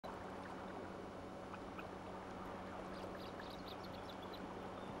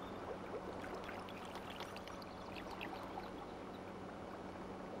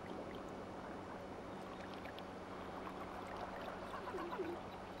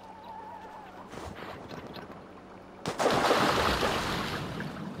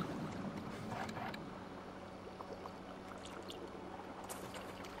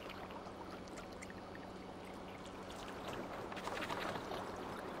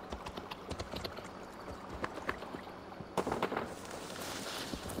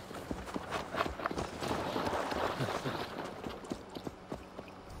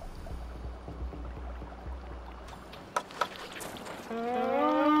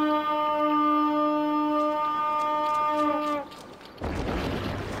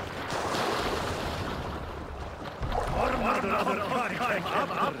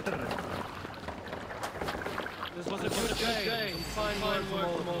This was a good day. Fine word from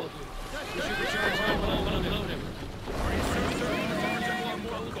all of you. We should return home and unload him. Are you certain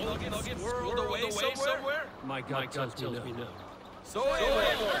squirreled away somewhere? My gut tells me no. So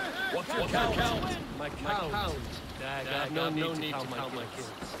what's your count? My count. Dad, I have no need to count my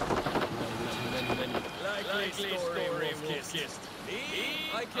kids. Many. Likely story, Wolf-kissed. Me?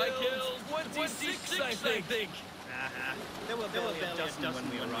 I killed 26, I think. They were barely a dozen when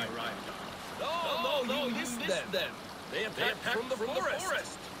we arrived. No, you missed them. They attacked from the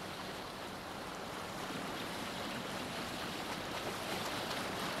forest.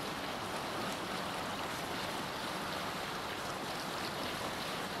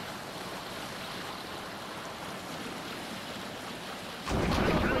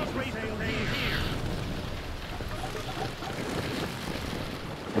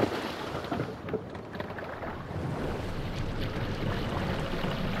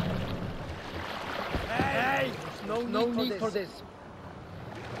 No need for this.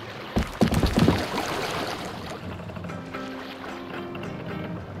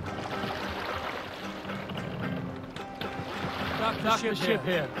 Dock the ship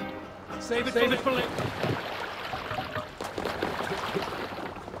here. Save it for later.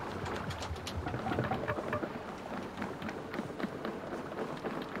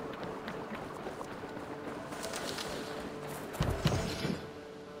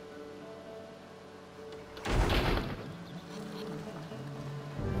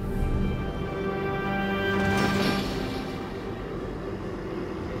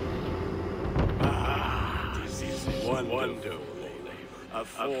 Wonderful. A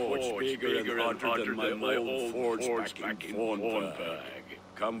forge bigger and hotter than my old forge back in Thornburg.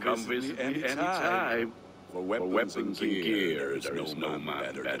 Come visit me anytime. For weapons and gear, there's no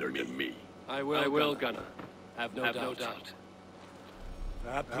man better than me. I will, Gunnar. Have no doubt.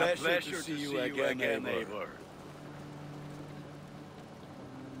 A pleasure to see you again, neighbor.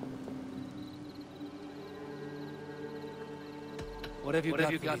 What have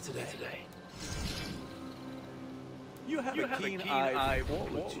you got today? You have a keen eye for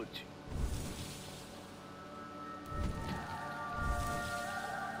quality.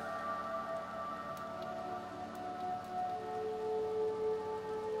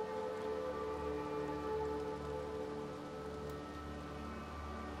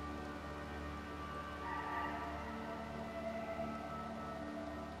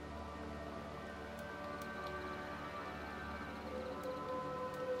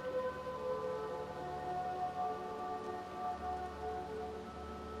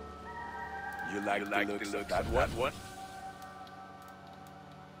 You like the looks of that one?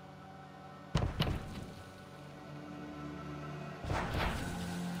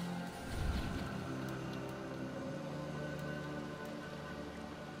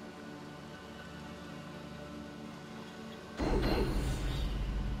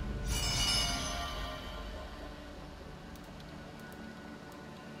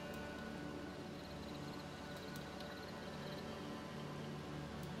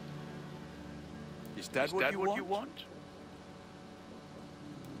 Is that what you want?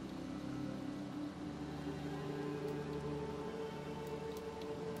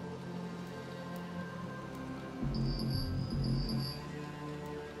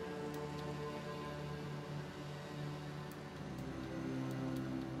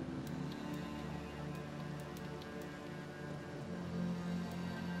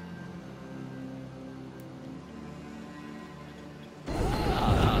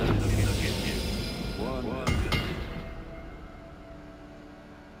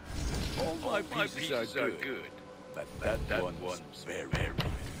 My pieces are good, but that one's very good.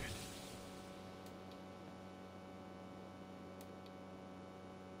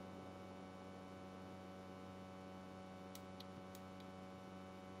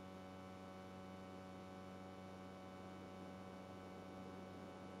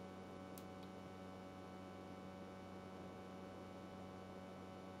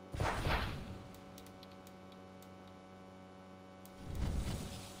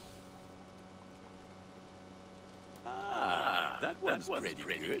 That one's pretty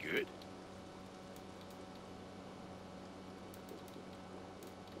good.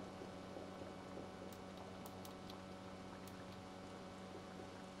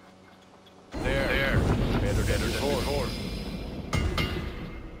 There. Better than before.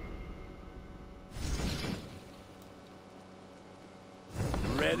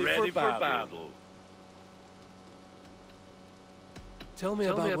 Ready for battle. Tell me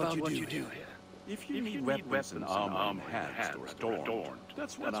about what you do here. If you need weapons and armed hands or adorned,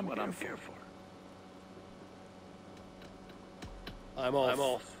 that's what I'm here for. I'm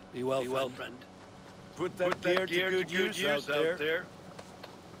off. Be well, friend. Put that gear to good use out there.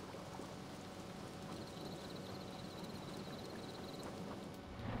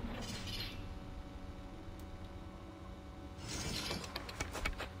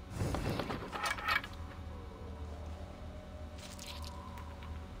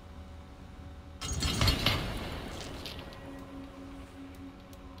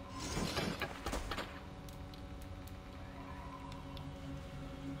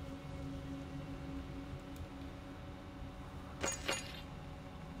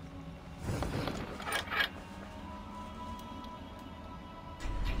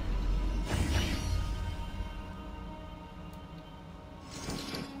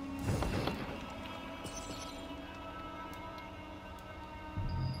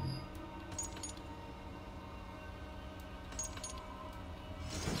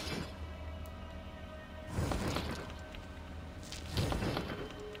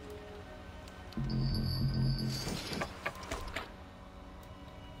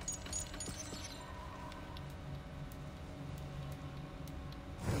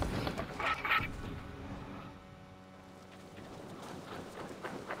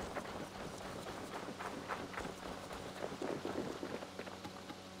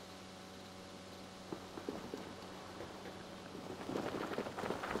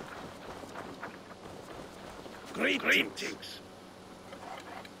 Greetings.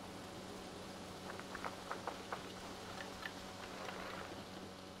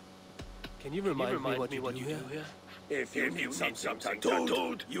 Can you remind me what you do here? If you need something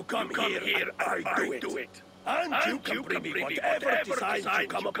tattooed, you come here, I do it. And you can bring me whatever designs you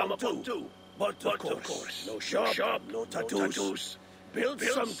come upon too. But of course, no shop, no tattoos. Build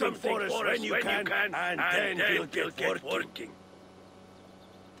something for us when you can, and then we'll get working.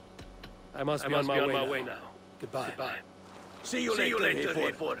 I must be on my way now. Goodbye. See you later,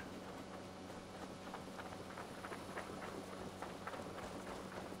 Hayford.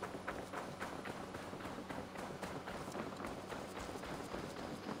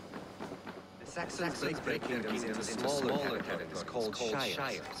 The Saxons break kingdoms into smaller territories called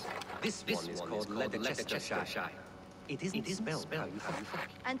shires. This one is called Leicestershire. It isn't spelled how you think.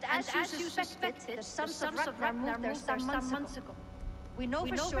 And as you suspected, the sons of Ragnar moved there some months ago. We know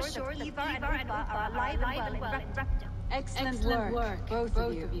for sure that Ivar and Ulfa are alive and well in Raptor. Excellent work, both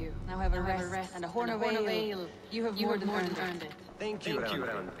of you. Now have a rest and a horn of ale. You have more than earned it. Thank you,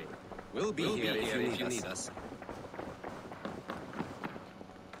 Roundby. We'll be here if you need us.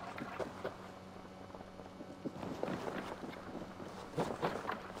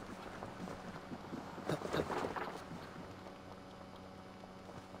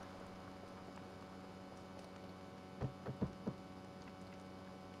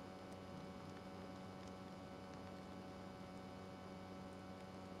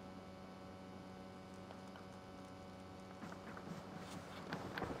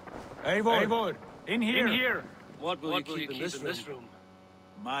 Eivor, in here. What will you keep in this room?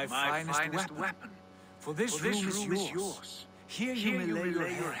 My finest weapon. For this room is yours. Here you may lay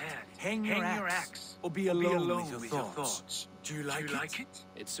your head, hang your axe, or be alone with your thoughts. Do you like it?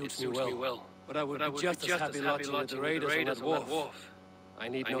 It suits me well. But I would be just as happy lodging with the raiders on that wharf. I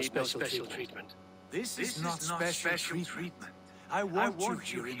need no special treatment. This is not special treatment. I want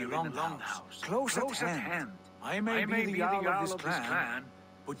you here in the Longhouse, close at hand. I may be the Jarl of this clan,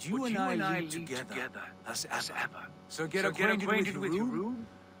 but you and I live together as ever. So get acquainted with your room,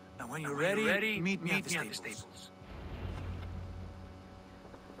 and when you're ready, meet me at the stables.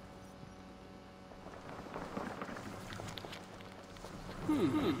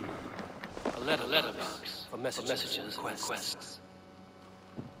 A letter box for messages and requests.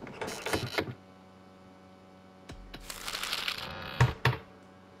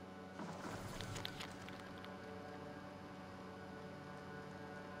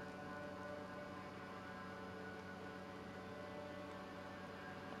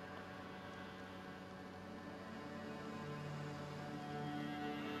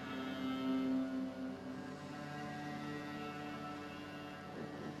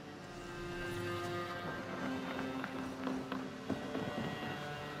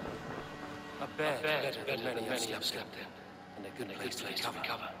 Better than many I've slept in, and a good place to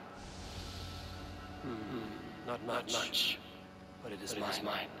recover. Not much, but it is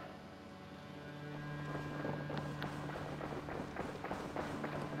mine.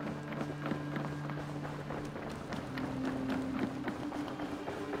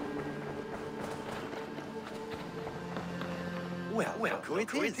 Well, who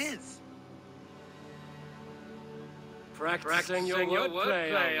it is? Practicing your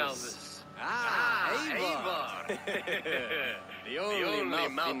wordplay, Elvis. Eivor! The only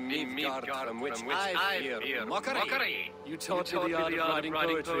mouth in Midgard from which I fear mockery. You taught me the art of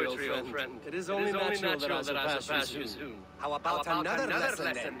writing poetry, old friend. It is only natural that I surpass you soon. How about another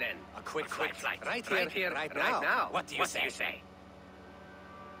lesson then? A quick flight. Right here, right now. What do you say?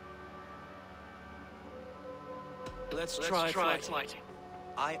 Let's try flighting.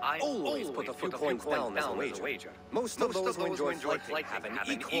 I always put a few points down as a wager. Most of those who enjoy flighting have an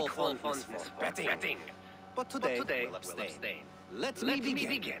equal fondness for betting. But today, we'll abstain. Let me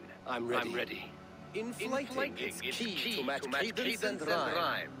begin. I'm ready. In flighting, it's key to match cadence and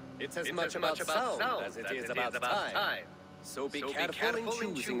rhyme. It's as much about sound as it is about time. So be careful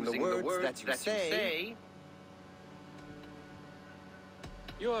in choosing the words that you say.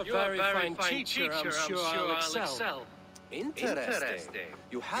 You're a very fine teacher, I'm sure I'll excel. Interesting.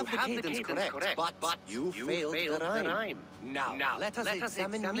 You have the cadence correct, but you failed the rhyme. Now, let us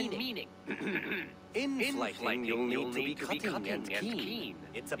examine meaning. In flighting, you'll need to be cutting and keen.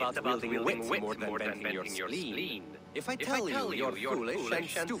 It's about wielding wit more than bending your spleen. If I tell you you're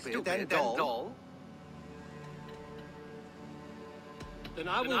foolish and stupid and dull, then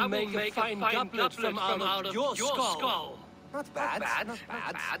I will make a fine doublet from out of your skull. Not bad.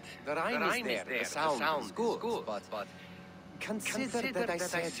 The rhyme is there, the sound is good, but consider that I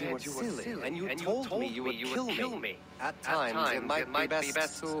said you were silly, and you told me you would kill me. At times, it might be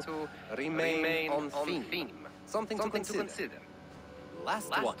best to remain on theme. Something to consider. Last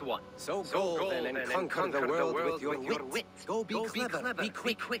one. So go then and conquer the world with your wit. Go be clever, be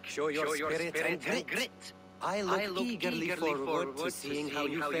quick, show your spirit and grit. I look eagerly forward to seeing how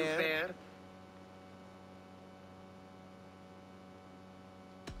you fare.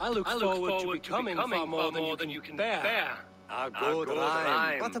 I look forward to becoming far more than you can bear. A good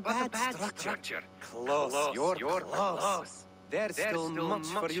rhyme, but a bad structure. Close, you're close. There's still much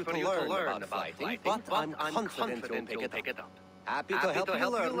for you to learn about fighting, but I'm confident you'll pick it up. Happy to help you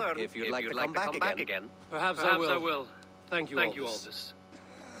learn if you'd like to come back again. Perhaps I will. Thank you, Aldous.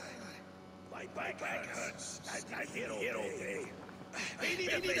 My back hurts. I feel okay. I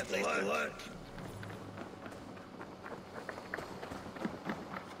need a place to work.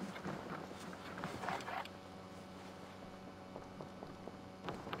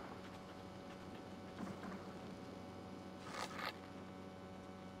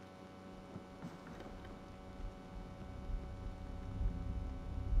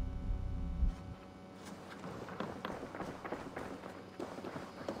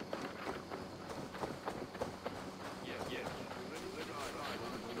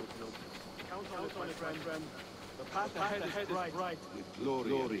 The path ahead is bright. With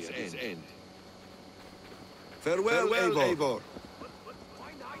glory at its end. Farewell, Eivor.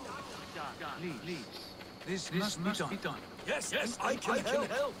 Please. This must be done. Yes, I can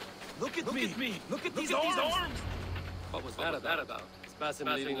help. Look at me. Look at these arms. What was that about? Is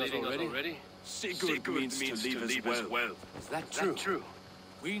Basim leading us already? Sigurd means to leave us well. Is that true?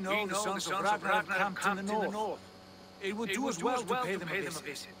 We know the sons of Ragnar camped in the north. It would do us well to pay them a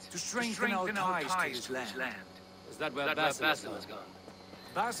visit, to strengthen our ties to this land. Is that where Basim has gone?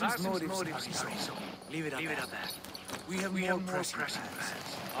 Basim's motives are so. Leave it at that. We have more pressing plans.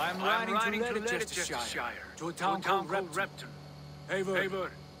 I'm riding to Leicestershire, to a town called Repton.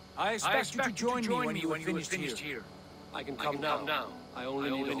 Eivor, I expect you to join me when you are finished here. I can come now. I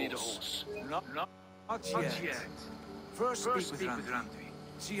only need a horse. Not yet. First speak with Randvi.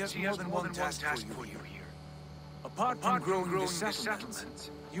 She has more than one task for you here. Apart from growing the settlement,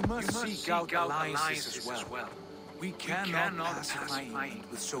 you must seek out alliances as well. We cannot pass my aid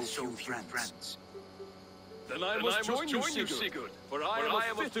with so few friends. Then I must join you, Sigurd, for I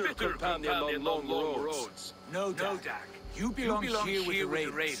am a fitter companion on long roads. No, Dak. You belong here with the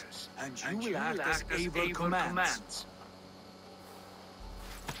raiders, and you will act as Eivor commands.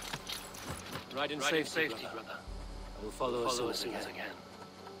 Ride in safety, brother. I will follow as soon as I can.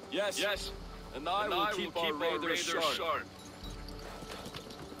 Yes. And I will keep our raiders sharp.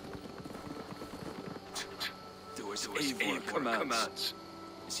 Do as Eivor commands.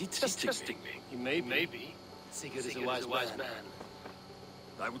 Is he testing me? He may be. Sigurd is a wise man.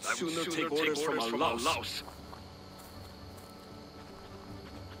 I would sooner take orders from a louse.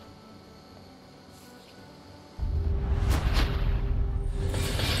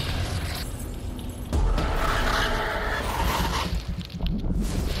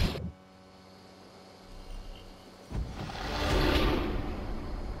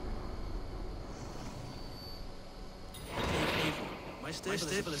 My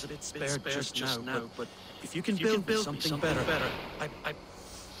stable is a bit spared just now, but if you can build me something better,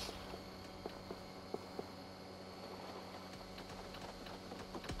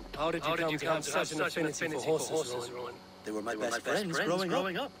 How did you come to have such an affinity for horses, Rowan? They were my best friends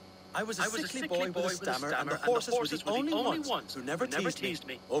growing up. I was a sickly boy with a stammer, and the horses were the only ones who never teased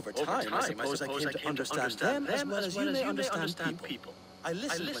me. Over time, I suppose I came to understand them as well as you may understand people. I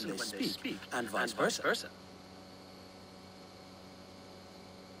listen when they speak, and vice versa.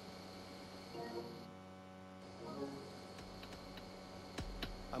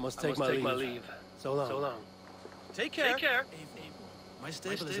 I must take my leave. So long. Take care. My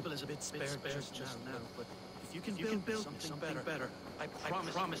stable is a bit spare just now, but if you can build something better, I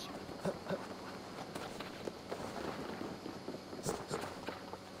promise you.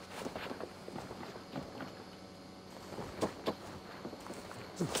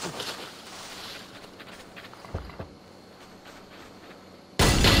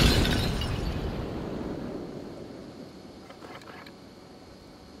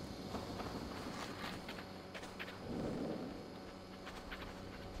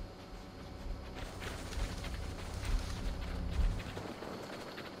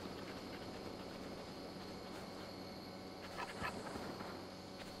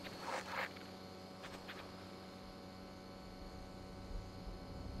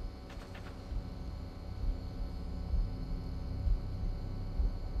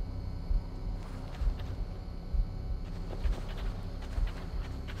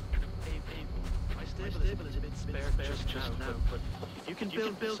 My stable is a bit spare just now, but if you can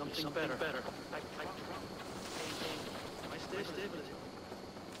build something better, my stable is...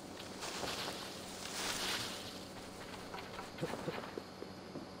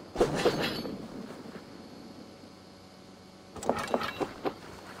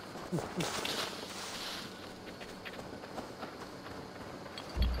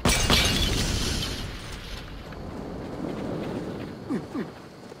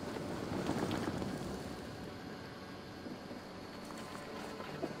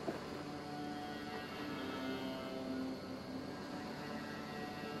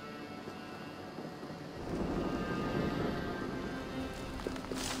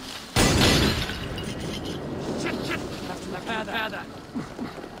 Father.